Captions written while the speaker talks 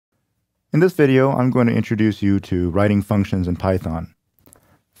In this video, I'm going to introduce you to writing functions in Python.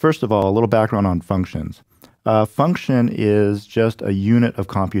 First of all, a little background on functions. A function is just a unit of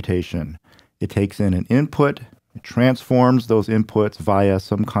computation. It takes in an input, it transforms those inputs via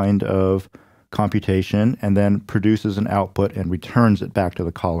some kind of computation, and then produces an output and returns it back to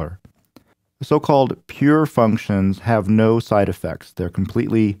the caller. The so-called pure functions have no side effects. They're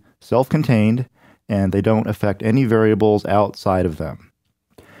completely self-contained, and they don't affect any variables outside of them.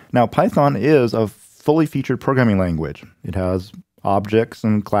 Now, Python is a fully featured programming language. It has objects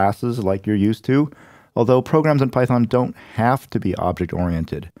and classes like you're used to, although programs in Python don't have to be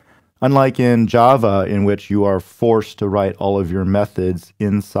object-oriented. Unlike in Java, in which you are forced to write all of your methods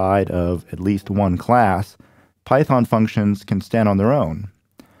inside of at least one class, Python functions can stand on their own.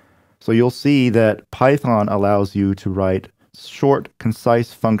 So you'll see that Python allows you to write short,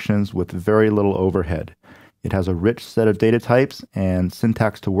 concise functions with very little overhead. It has a rich set of data types and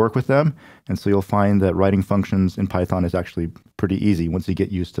syntax to work with them, and so you'll find that writing functions in Python is actually pretty easy once you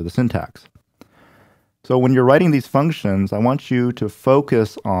get used to the syntax. So when you're writing these functions, I want you to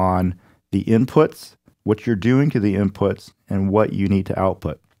focus on the inputs, what you're doing to the inputs, and what you need to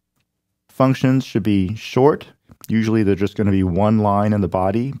output. Functions should be short. Usually they're just going to be one line in the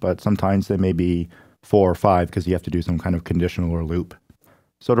body, but sometimes they may be 4 or 5 because you have to do some kind of conditional or loop.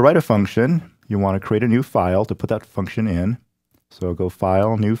 So to write a function, you want to create a new file to put that function in. So go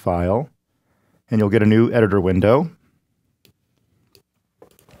File, New File, and you'll get a new editor window.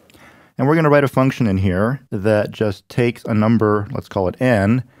 And we're going to write a function in here that just takes a number, let's call it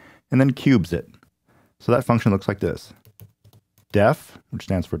n, and then cubes it. So that function looks like this. Def, which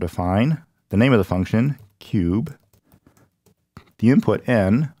stands for define, the name of the function, cube, the input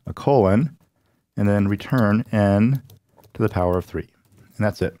n, a colon, and then return n to the power of 3. And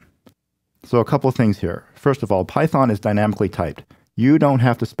that's it. So a couple of things here. First of all, Python is dynamically typed. You don't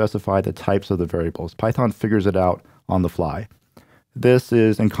have to specify the types of the variables. Python figures it out on the fly. This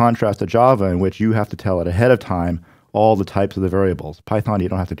is in contrast to Java, in which you have to tell it ahead of time all the types of the variables. Python, you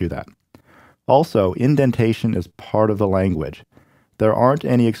don't have to do that. Also, indentation is part of the language. There aren't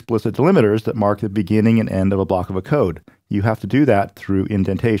any explicit delimiters that mark the beginning and end of a block of a code. You have to do that through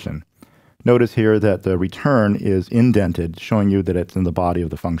indentation. Notice here that the return is indented, showing you that it's in the body of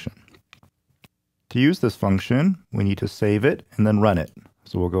the function. To use this function, we need to save it and then run it.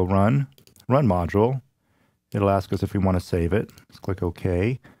 So we'll go run module. It'll ask us if we want to save it. Let's click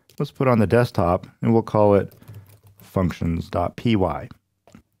OK. Let's put it on the desktop, and we'll call it functions.py.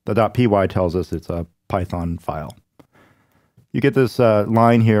 The .py tells us it's a Python file. You get this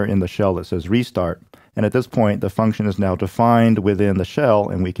line here in the shell that says restart, and at this point, the function is now defined within the shell,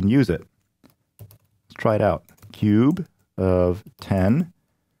 and we can use it. Let's try it out. Cube of 10.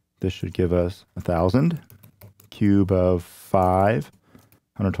 This should give us 1,000. Cube of 5,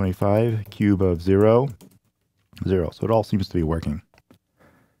 125. Cube of 0, 0. So it all seems to be working.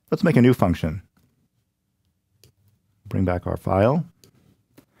 Let's make a new function. Bring back our file.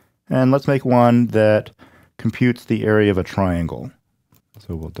 And let's make one that computes the area of a triangle.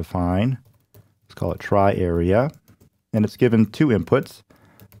 So we'll define, let's call it try area. And it's given 2 inputs,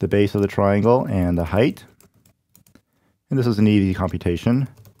 the base of the triangle and the height. And this is an easy computation.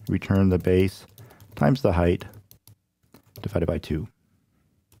 Return the base times the height divided by 2.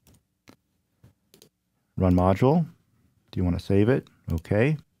 Run module. Do you want to save it?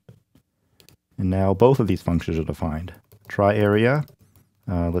 OK. And now both of these functions are defined. Try area.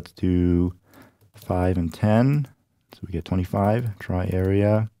 Let's do 5 and 10. So we get 25. Try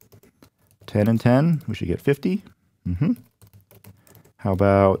area. 10 and 10. We should get 50. How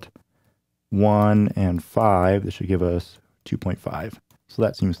about 1 and 5? This should give us 2.5. So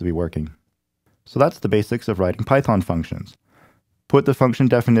that seems to be working. So that's the basics of writing Python functions. Put the function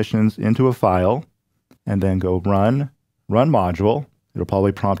definitions into a file, and then go run module. It'll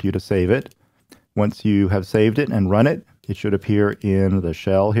probably prompt you to save it. Once you have saved it and run it, it should appear in the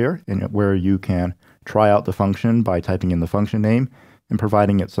shell here, where you can try out the function by typing in the function name and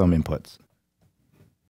providing it some inputs.